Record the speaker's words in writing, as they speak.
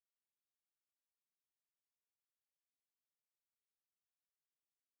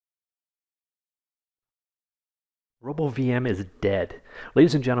RoboVM is dead.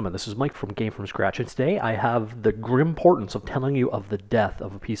 Ladies and gentlemen, this is Mike from Gamefromscratch, and today I have the grim importance of telling you of the death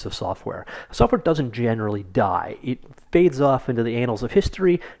of a piece of software. Software doesn't generally die. It fades off into the annals of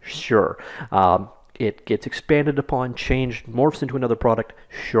history, sure. It gets expanded upon, changed, morphs into another product,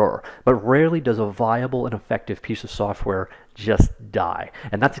 sure. But rarely does a viable and effective piece of software just die.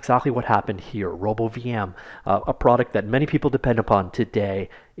 And that's exactly what happened here. RoboVM, a product that many people depend upon today,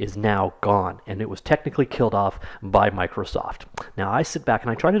 is now gone, and it was technically killed off by Microsoft. Now, I sit back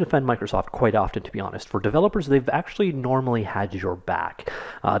and I try to defend Microsoft quite often, to be honest. For developers, they've actually normally had your back.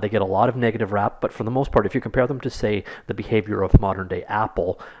 They get a lot of negative rap, but for the most part, if you compare them to, say, the behavior of modern-day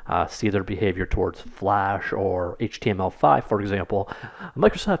Apple, see their behavior towards Flash or HTML5, for example,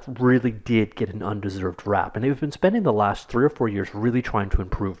 Microsoft really did get an undeserved rap, and they've been spending the last 3 or 4 years really trying to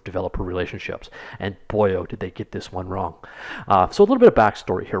improve developer relationships, and boy, oh, did they get this one wrong. So a little bit of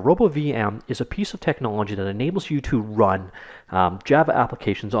backstory here. RoboVM is a piece of technology that enables you to run Java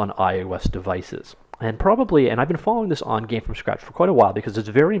applications on iOS devices. And I've been following this on Gamefromscratch for quite a while because it's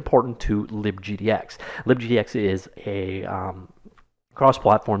very important to LibGDX. LibGDX is a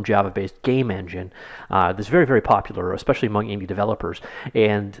cross-platform Java-based game engine that's very, very popular, especially among indie developers.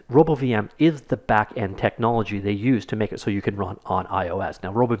 And RoboVM is the back-end technology they use to make it so you can run on iOS.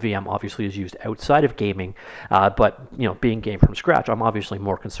 Now, RoboVM obviously is used outside of gaming, but being Game from Scratch, I'm obviously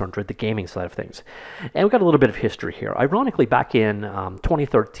more concerned with the gaming side of things. And we've got a little bit of history here. Ironically, back in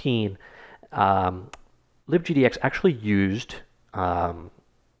 2013, LibGDX actually used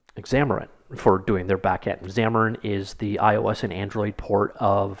Xamarin for doing their backend. Xamarin is the iOS and Android port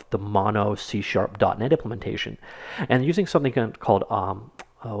of the mono C#.NET implementation. And using something called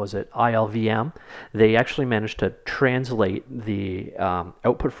ILVM, they actually managed to translate the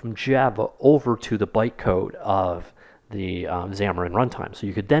output from Java over to the bytecode of the Xamarin runtime. So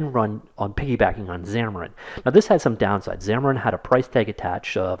you could then run on piggybacking on Xamarin. Now this had some downsides. Xamarin had a price tag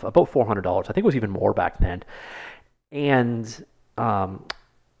attached of about $400. I think it was even more back then. And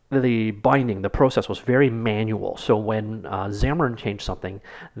the binding, the process was very manual. So when Xamarin changed something,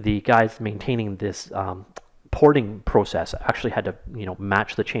 the guys maintaining this porting process actually had to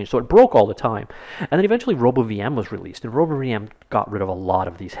match the change. So it broke all the time. And then eventually RoboVM was released, and RoboVM got rid of a lot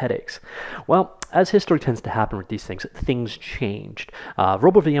of these headaches. Well, as history tends to happen with these things, things changed.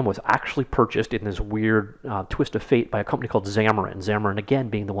 RoboVM was actually purchased in this weird twist of fate by a company called Xamarin. Xamarin, again,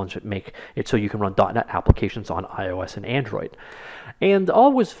 being the ones that make it so you can run .NET applications on iOS and Android. And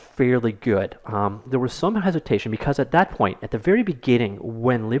all was fairly good. There was some hesitation because at that point, at the very beginning,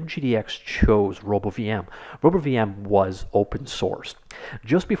 when LibGDX chose RoboVM, RoboVM was open source.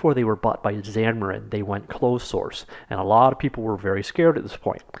 Just before they were bought by Xamarin, they went closed source, and a lot of people were very scared at this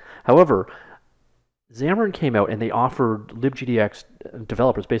point. However, Xamarin came out and they offered LibGDX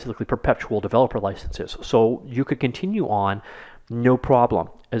developers basically perpetual developer licenses. So you could continue on no problem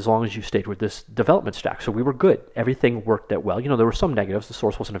as long as you stayed with this development stack. So we were good. Everything worked out well. There were some negatives. The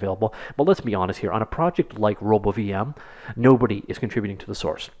source wasn't available. But let's be honest here. On a project like RoboVM, nobody is contributing to the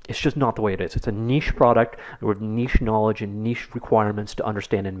source. It's just not the way it is. It's a niche product with niche knowledge and niche requirements to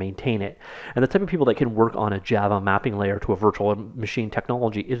understand and maintain it. And the type of people that can work on a Java mapping layer to a virtual machine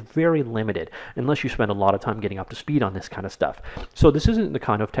technology is very limited unless you spend a lot of time getting up to speed on this kind of stuff. So this isn't the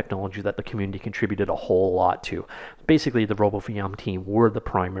kind of technology that the community contributed a whole lot to. Basically, the RoboVM team were the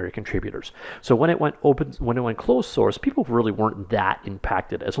primary contributors. So when it went closed source, people really weren't that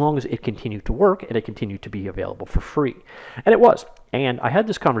impacted as long as it continued to work and it continued to be available for free. And it was. And I had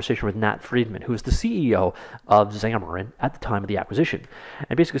this conversation with Nat Friedman, who is the CEO of Xamarin at the time of the acquisition,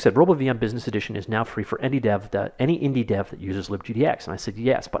 and basically said RoboVM Business Edition is now free for any indie dev that uses LibGDX. And I said,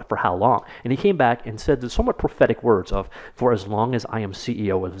 yes, but for how long? And he came back and said the somewhat prophetic words of, for as long as I am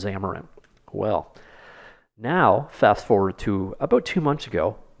CEO of Xamarin. Well, now, fast forward to about 2 months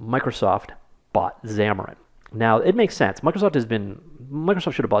ago, Microsoft bought Xamarin. Now, it makes sense. Microsoft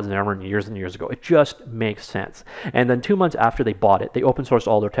should have bought Xamarin years and years ago. It just makes sense. And then 2 months after they bought it, they open sourced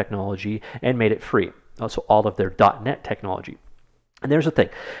all their technology and made it free. Also, all of their .NET technology. And there's the thing.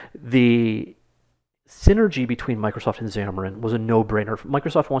 The synergy between Microsoft and Xamarin was a no-brainer.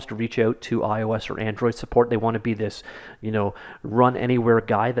 Microsoft wants to reach out to iOS or Android support. They want to be this, run anywhere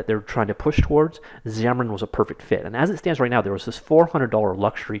guy that they're trying to push towards. Xamarin was a perfect fit. And as it stands right now, there was this $400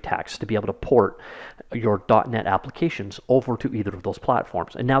 luxury tax to be able to port your .NET applications over to either of those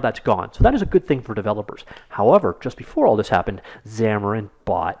platforms. And now that's gone. So that is a good thing for developers. However, just before all this happened, Xamarin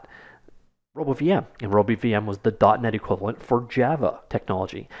bought RoboVM. And RoboVM was the .NET equivalent for Java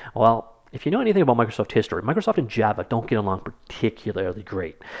technology. Well, if you know anything about Microsoft history, Microsoft and Java don't get along particularly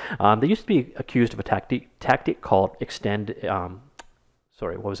great. They used to be accused of a tactic called expand,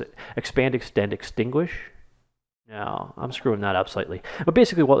 extend, extinguish. No, I'm screwing that up slightly. But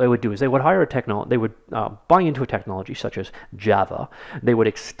basically, what they would do is they would hire a technology. They would buy into a technology such as Java. They would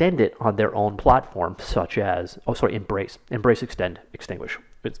extend it on their own platform, such as Embrace, Extend, Extinguish.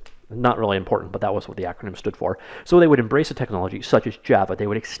 It's not really important, but that was what the acronym stood for. So they would embrace a technology such as Java. They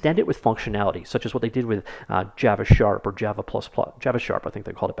would extend it with functionality, such as what they did with Java Sharp or Java Plus Plus, Java Sharp, I think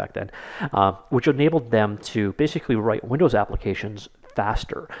they called it back then, which enabled them to basically write Windows applications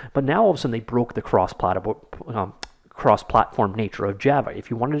faster. But now all of a sudden they broke the cross-platform nature of Java. If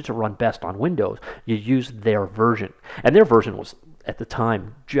you wanted it to run best on Windows, you used their version. And their version was, at the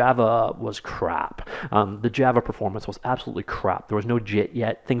time, Java was crap. The Java performance was absolutely crap. There was no JIT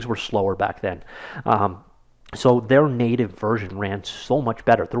yet. Things were slower back then. So their native version ran so much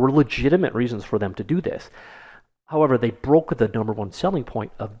better. There were legitimate reasons for them to do this. However, they broke the number one selling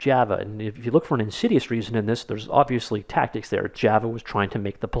point of Java. And if you look for an insidious reason in this, there's obviously tactics there. Java was trying to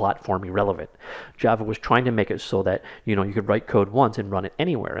make the platform irrelevant. Java was trying to make it so that, you could write code once and run it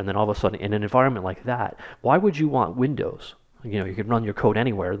anywhere. And then all of a sudden, in an environment like that, why would you want Windows? You could run your code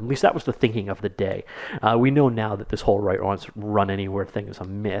anywhere. At least that was the thinking of the day. We know now that this whole run anywhere thing is a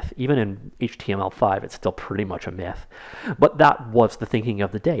myth. Even in HTML5, it's still pretty much a myth. But that was the thinking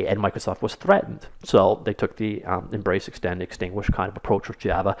of the day, and Microsoft was threatened. So they took the embrace, extend, extinguish kind of approach with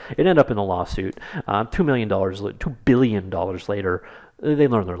Java. It ended up in a lawsuit. $2 billion later, they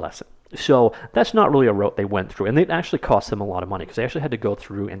learned their lesson. So that's not really a route they went through, and it actually cost them a lot of money because they actually had to go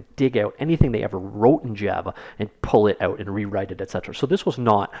through and dig out anything they ever wrote in Java and pull it out and rewrite it, etc. So this was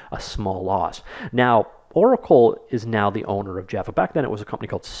not a small loss. Now, Oracle is now the owner of Java. Back then it was a company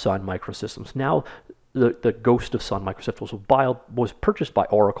called Sun Microsystems. Now the ghost of Sun Microsystems was purchased by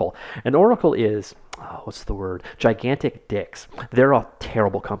Oracle, and Oracle is, gigantic dicks. They're a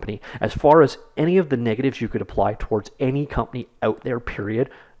terrible company. As far as any of the negatives you could apply towards any company out there, period,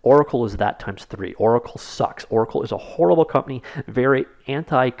 Oracle is that times 3. Oracle sucks. Oracle is a horrible company, very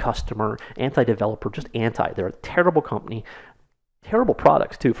anti-customer, anti-developer, just anti. They're a terrible company. Terrible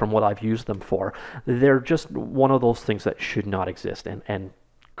products, too, from what I've used them for. They're just one of those things that should not exist, and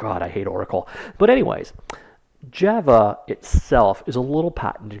God, I hate Oracle. But anyways, Java itself is a little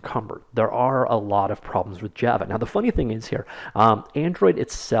patent encumbered. There are a lot of problems with Java. Now, the funny thing is here, Android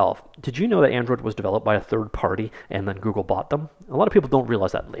itself, did you know that Android was developed by a third party and then Google bought them? A lot of people don't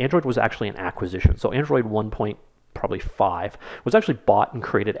realize that. Android was actually an acquisition. So Android 1.5 was actually bought and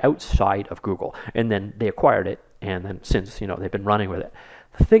created outside of Google. And then they acquired it. And then since, they've been running with it.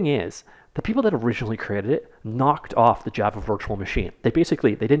 The thing is, the people that originally created it knocked off the Java virtual machine. They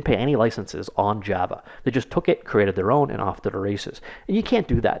didn't pay any licenses on Java. They just took it, created their own, and off to the races. And you can't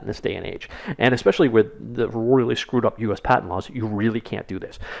do that in this day and age. And especially with the really screwed up US patent laws, you really can't do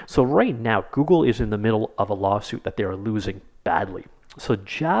this. So right now, Google is in the middle of a lawsuit that they are losing badly. So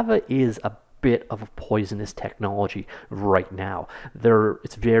Java is a bit of a poisonous technology right now.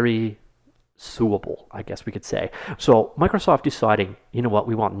 It's very suable, I guess we could say. So Microsoft deciding, you know what,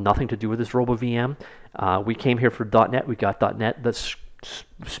 we want nothing to do with this RoboVM. We came here for .NET, we got .NET, let's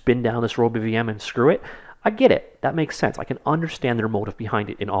spin down this RoboVM and screw it. I get it, that makes sense. I can understand their motive behind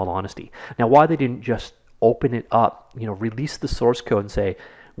it, in all honesty. Now, why they didn't just open it up, release the source code and say,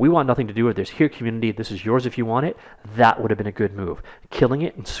 we want nothing to do with this. Here, community, this is yours if you want it. That would have been a good move. Killing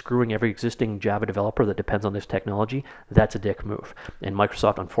it and screwing every existing Java developer that depends on this technology, that's a dick move. And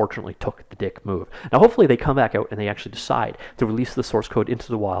Microsoft, unfortunately, took the dick move. Now, hopefully, they come back out and they actually decide to release the source code into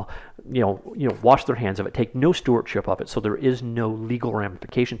the wild, wash their hands of it, take no stewardship of it, so there is no legal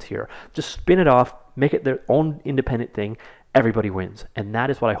ramifications here. Just spin it off, make it their own independent thing. Everybody wins. And that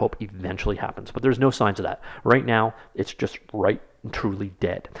is what I hope eventually happens. But there's no signs of that. Right now, it's just right and truly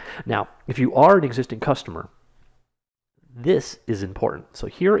dead. Now, if you are an existing customer, this is important. So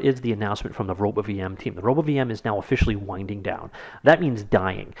here is the announcement from the RoboVM team. The RoboVM is now officially winding down. That means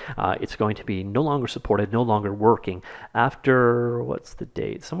dying. It's going to be no longer supported, no longer working after, what's the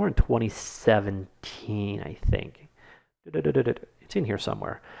date? Somewhere in 2017, I think. It's in here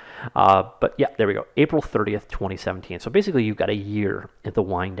somewhere. But yeah, there we go. April 30th, 2017. So basically, you've got a year at the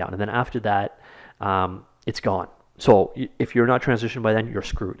wind down. And then after that, it's gone. So if you're not transitioned by then, you're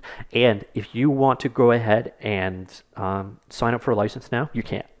screwed. And if you want to go ahead and sign up for a license now, you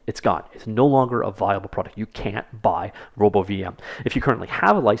can't. It's gone. It's no longer a viable product. You can't buy RoboVM. If you currently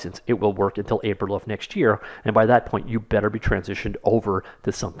have a license, it will work until April of next year. And by that point, you better be transitioned over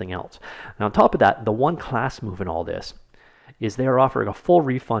to something else. Now, on top of that, the one class move in all this is they are offering a full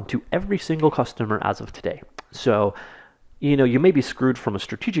refund to every single customer as of today. So, you may be screwed from a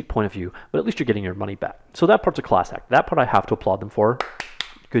strategic point of view, but at least you're getting your money back. So that part's a class act. That part I have to applaud them for.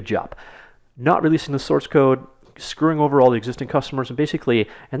 Good job. Not releasing the source code, screwing over all the existing customers, and basically,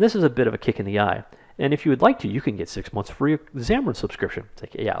 and this is a bit of a kick in the eye, And if you would like to, you can get 6 months free Xamarin subscription. It's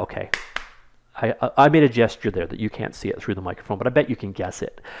like, yeah, okay. I made a gesture there that you can't see it through the microphone, but I bet you can guess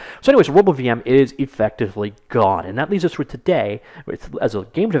it. So anyways, RoboVM is effectively gone. And that leaves us with today, as a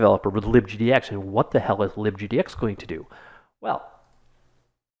game developer, with LibGDX. And what the hell is LibGDX going to do? Well,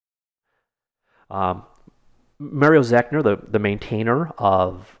 Mario Zechner, the maintainer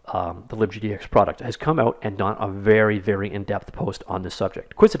of the LibGDX product, has come out and done a very, very in-depth post on this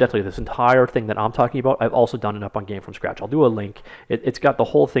subject. Coincidentally, this entire thing that I'm talking about, I've also done it up on Gamefromscratch. I'll do a link. It's got the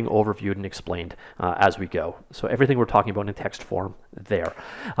whole thing overviewed and explained as we go. So everything we're talking about in text form there.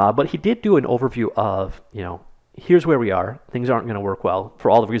 But he did do an overview of, here's where we are. Things aren't going to work well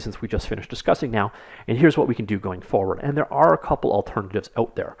for all the reasons we just finished discussing now. And here's what we can do going forward. And there are a couple alternatives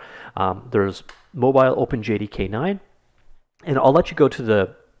out there. There's Mobile OpenJDK 9, and I'll let you go to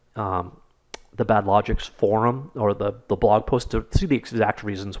the Bad Logic's forum or the blog post to see the exact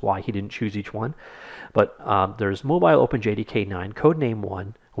reasons why he didn't choose each one. But there's Mobile OpenJDK 9, Codename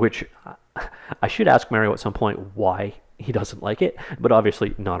 1, which I should ask Mario at some point why he doesn't like it, but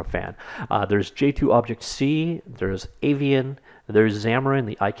obviously not a fan. There's J2 Object-C, there's Avian, there's Xamarin,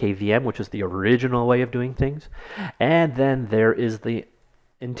 the IKVM, which is the original way of doing things, and then there is the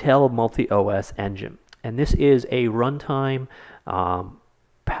Intel Multi-OS engine. And this is a runtime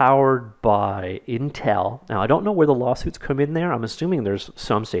powered by Intel. Now, I don't know where the lawsuits come in there. I'm assuming there's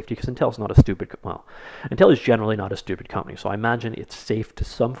some safety because Intel's not a stupid, well, Intel is generally not a stupid company, so I imagine it's safe to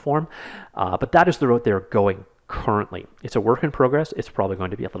some form. But that is the road they're going currently. It's a work in progress. It's probably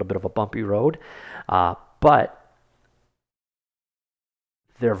going to be a little bit of a bumpy road, but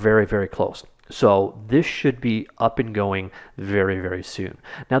they're very, very close. So this should be up and going very, very soon.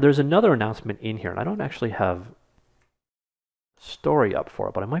 Now, there's another announcement in here, and I don't actually have story up for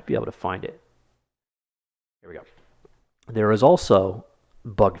it, but I might be able to find it. Here we go. There is also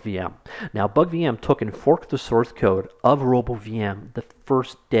BugVM. Now, BugVM took and forked the source code of RoboVM the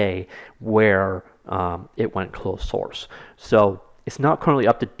first day where it went closed source. So it's not currently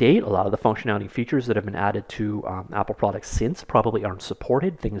up to date. A lot of the functionality features that have been added to Apple products since probably aren't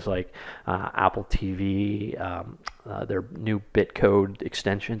supported. Things like Apple TV, their new bitcode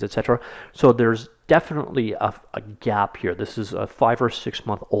extensions, etc. So there's definitely a gap here. This is a 5 or 6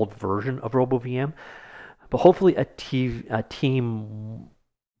 month old version of RoboVM, but hopefully a team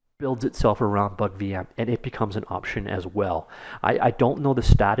builds itself around BugVM and it becomes an option as well. I don't know the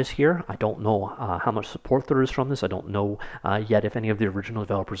status here. I don't know how much support there is from this. I don't know yet if any of the original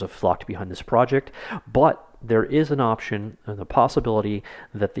developers have flocked behind this project, but there is an option and the possibility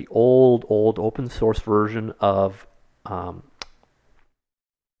that the old open source version of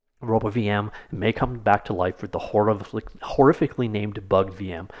RoboVM may come back to life with the horrifically named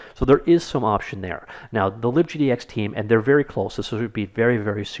BugVM. So there is some option there. Now, the LibGDX team, and they're very close, this would be very,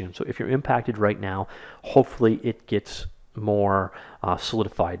 very soon. So if you're impacted right now, hopefully it gets more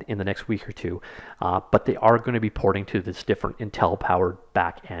solidified in the next week or two. But they are going to be porting to this different Intel-powered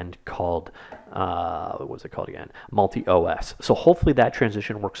back end called, what was it called again? Multi-OS. So hopefully that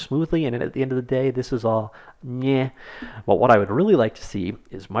transition works smoothly, and at the end of the day, this is all yeah. Well, what I would really like to see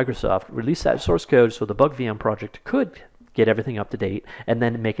is Microsoft release that source code so the BugVM project could get everything up to date and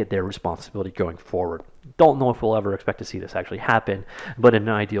then make it their responsibility going forward. Don't know if we'll ever expect to see this actually happen, but in an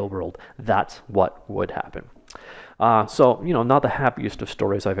ideal world, that's what would happen. So, not the happiest of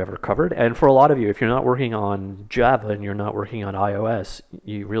stories I've ever covered. And for a lot of you, if you're not working on Java and you're not working on iOS,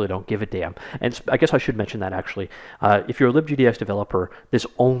 you really don't give a damn. And I guess I should mention that actually. If you're a LibGDX developer, this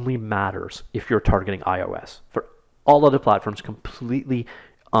only matters if you're targeting iOS. For all other platforms, completely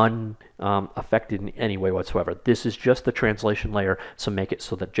unaffected in any way whatsoever. This is just the translation layer to make it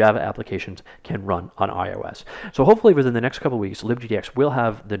so that Java applications can run on iOS. So hopefully within the next couple of weeks, LibGDX will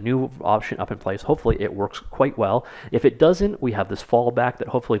have the new option up in place. Hopefully it works quite well. If it doesn't, we have this fallback that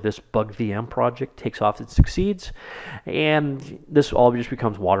hopefully this BugVM project takes off and succeeds, and this all just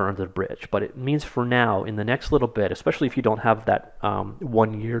becomes water under the bridge. But it means for now, in the next little bit, especially if you don't have that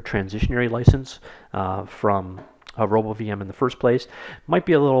 1-year transitionary license from RoboVM in the first place, might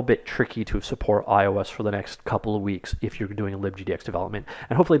be a little bit tricky to support iOS for the next couple of weeks if you're doing LibGDX development,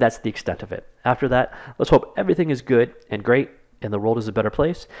 and hopefully that's the extent of it. After that, let's hope everything is good and great and the world is a better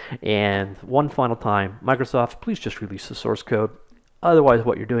place. And one final time, Microsoft, please just release the source code. Otherwise,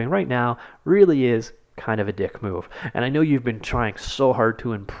 what you're doing right now really is kind of a dick move. And I know you've been trying so hard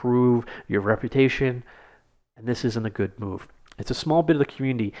to improve your reputation, and this isn't a good move. It's a small bit of the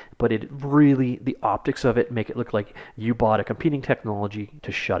community, but it really, the optics of it make it look like you bought a competing technology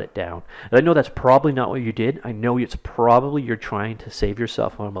to shut it down. And I know that's probably not what you did. I know it's probably you're trying to save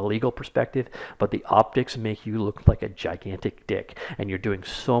yourself from a legal perspective, but the optics make you look like a gigantic dick, and you're doing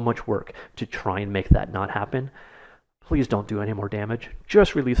so much work to try and make that not happen. Please don't do any more damage.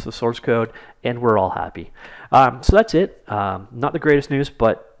 Just release the source code, and we're all happy. So that's it. Not the greatest news,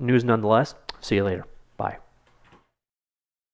 but news nonetheless. See you later.